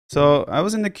So I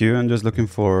was in the queue and just looking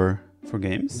for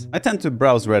games. I tend to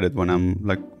browse Reddit when I'm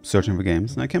like searching for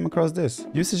games, and I came across this.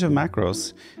 Usage of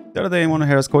macros. The other day in one of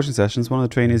Hera's coaching sessions, one of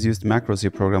the trainees used macros he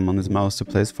programmed on his mouse to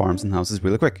place farms and houses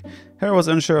really quick. Hera was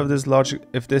unsure of this logic,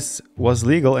 if this was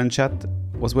legal, and chat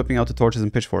was whipping out the torches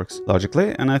and pitchforks.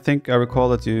 Logically, and I think I recall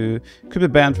that you could be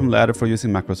banned from ladder for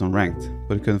using macros on ranked,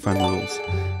 but you couldn't find the rules.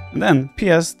 And then,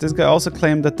 P.S. this guy also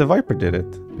claimed that the Viper did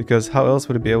it, because how else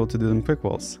would he be able to do them quick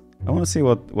walls? I want to see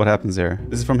what happens there.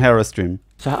 This is from Hera's stream.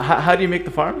 So how do you make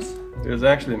the farms? There's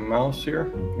actually a mouse here.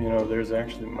 You know, there's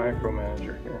actually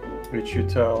micromanager here, which you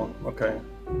tell, okay,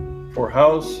 for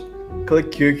house,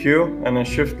 click QQ and then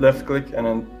shift left click and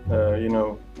then, you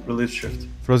know, release shift.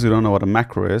 For those who don't know what a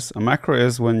macro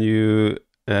is when you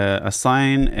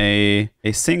assign a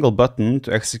single button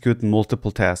to execute multiple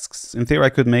tasks. In theory, I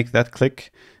could make that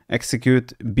click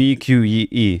execute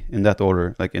BQEE in that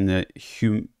order, like in the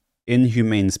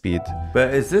inhumane speed.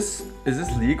 But is this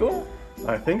legal?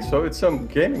 I think so. It's some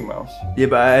gaming mouse. Yeah,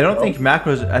 but I don't think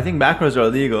macros. I think macros are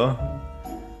illegal.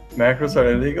 Macros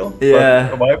are illegal. Yeah.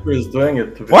 But Viper is doing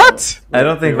it. To be What? honest. I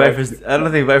don't think Viper's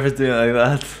doing it like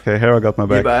that. Okay, Hera got my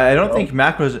back. Yeah, but I don't think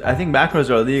macros. I think macros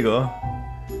are illegal.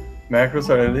 Macros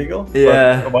are illegal.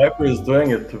 Yeah. But Viper is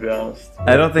doing it. To be honest.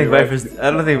 I don't think Viper's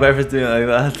doing it like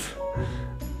that.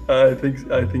 I think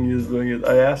he's doing it.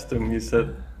 I asked him. He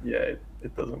said, yeah,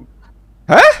 it doesn't.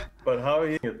 Huh? But how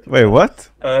he? Wait, what?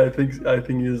 I think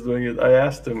he's doing it. I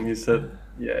asked him. He said,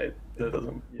 yeah, it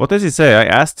doesn't. What does he say? I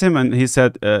asked him and he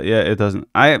said, yeah, it doesn't.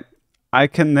 I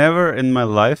can never in my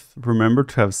life remember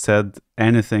to have said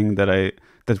anything that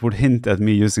would hint at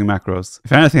me using macros.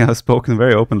 If anything, I've spoken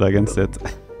very openly against it.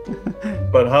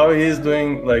 But how he's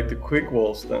doing like the quick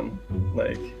walls then?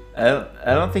 Like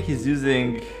I don't think he's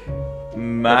using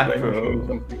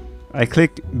macro. I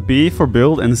click B for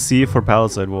build and C for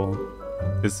palisade wall.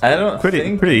 It's pretty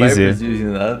easy. Viper's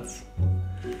using that.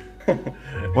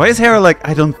 Why is Hera like,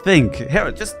 I don't think?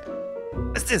 Hera, just...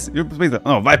 What's this?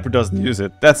 Oh, Viper doesn't use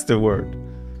it. That's the word.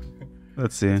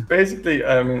 Let's see. Basically,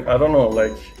 I mean, I don't know,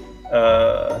 like,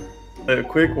 the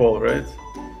quick wall, right?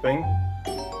 Thing.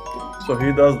 So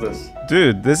he does this.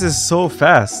 Dude, this is so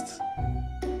fast.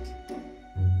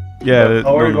 Yeah.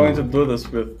 How are you going to do this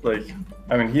with, like...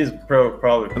 I mean, he's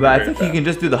probably... But I think he can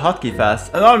just do the hotkey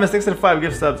fast. Anonymous 605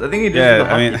 gift subs. I think he just do the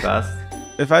hotkey fast.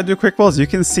 If I do quick walls, you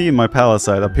can see my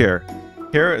palisade up here.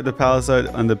 Here, the palisade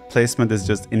and the placement is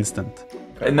just instant.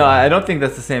 No, I don't think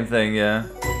that's the same thing, yeah.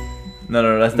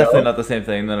 No, that's definitely not the same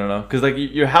thing. No. Because, like,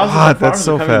 your houses and farms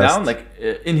are coming down, like,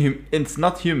 it's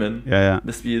not human. Yeah.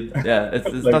 The speed. Yeah,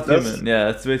 it's like not this? human.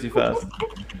 Yeah, it's way too fast.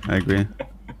 I agree.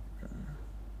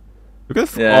 Look at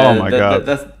the... oh my god.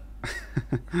 That's...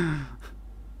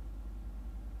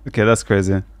 Okay, that's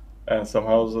crazy. And some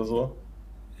houses as well.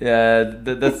 Yeah,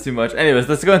 that's too much. Anyways,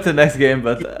 let's go into the next game,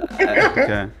 but...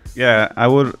 Okay. Yeah, I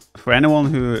would... For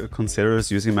anyone who considers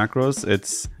using macros,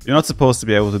 you're not supposed to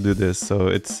be able to do this. So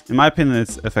it's... In my opinion,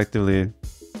 it's effectively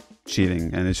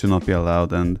cheating and it should not be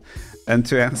allowed. And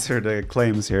to answer the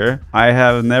claims here, I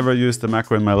have never used a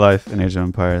macro in my life in Age of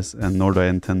Empires, and nor do I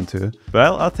intend to.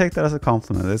 Well, I'll take that as a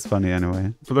compliment. It's funny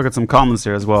anyway. If we look at some comments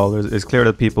here as well, it's clear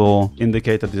that people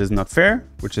indicate that this is not fair,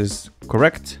 which is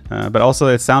correct. But also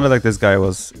it sounded like this guy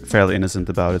was fairly innocent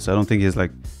about it, so I don't think he's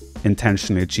like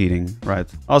intentionally cheating, right?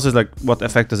 Also, it's like, what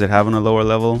effect does it have on a lower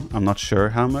level? I'm not sure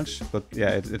how much, but yeah,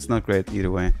 it's not great either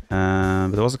way.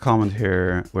 But there was a comment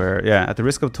here where, yeah, at the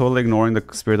risk of totally ignoring the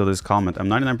spirit of this comment, I'm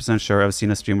 99% sure I've seen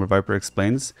a stream where Viper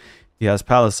explains he has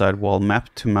palisade wall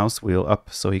mapped to mouse wheel up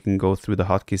so he can go through the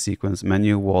hotkey sequence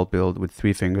menu wall build with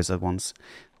 3 fingers at once.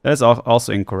 That is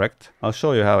also incorrect. I'll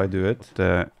show you how I do it.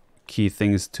 The key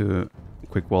things to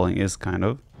quick walling is kind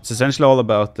of. It's essentially all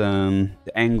about the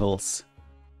angles.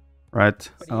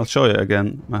 Right, I'll show you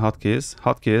again my hotkeys.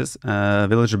 Hotkeys,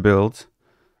 villager build,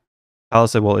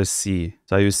 palisade wall is C.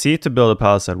 So I use C to build a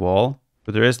palisade wall,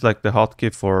 but there is like the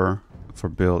hotkey for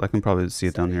build. I can probably see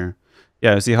it down here.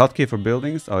 Yeah, you see hotkey for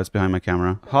buildings. Oh, it's behind my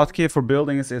camera. Hotkey for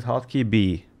buildings is hotkey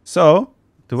B. So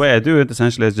the way I do it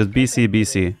essentially is just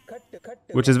BC,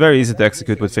 which is very easy to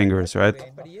execute with fingers, right?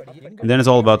 And then it's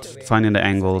all about finding the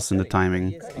angles and the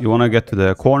timing. You want to get to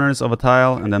the corners of a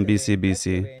tile and then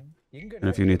BC. And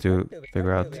if you need to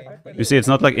figure out, you see, it's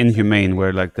not like inhumane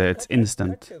where like it's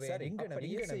instant.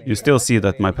 You still see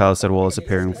that my palisade wall is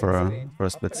appearing for a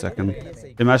split second.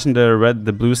 Imagine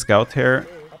the blue scout here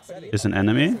is an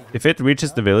enemy. If it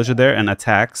reaches the villager there and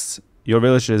attacks, your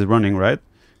villager is running, right?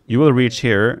 You will reach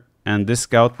here, and this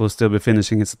scout will still be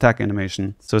finishing its attack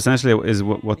animation. So essentially,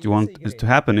 what you want to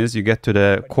happen is you get to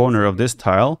the corner of this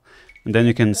tile, and then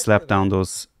you can slap down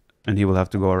those, and he will have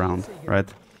to go around, right?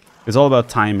 It's all about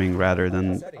timing rather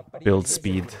than build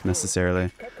speed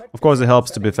necessarily. Of course, it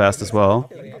helps to be fast as well,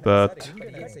 but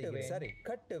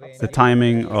the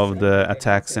timing of the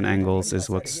attacks and angles is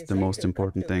what's the most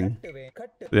important thing.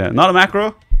 Yeah, not a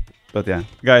macro, but yeah.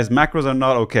 Guys, macros are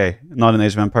not okay. Not in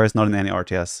Age of Empires, not in any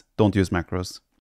RTS. Don't use macros.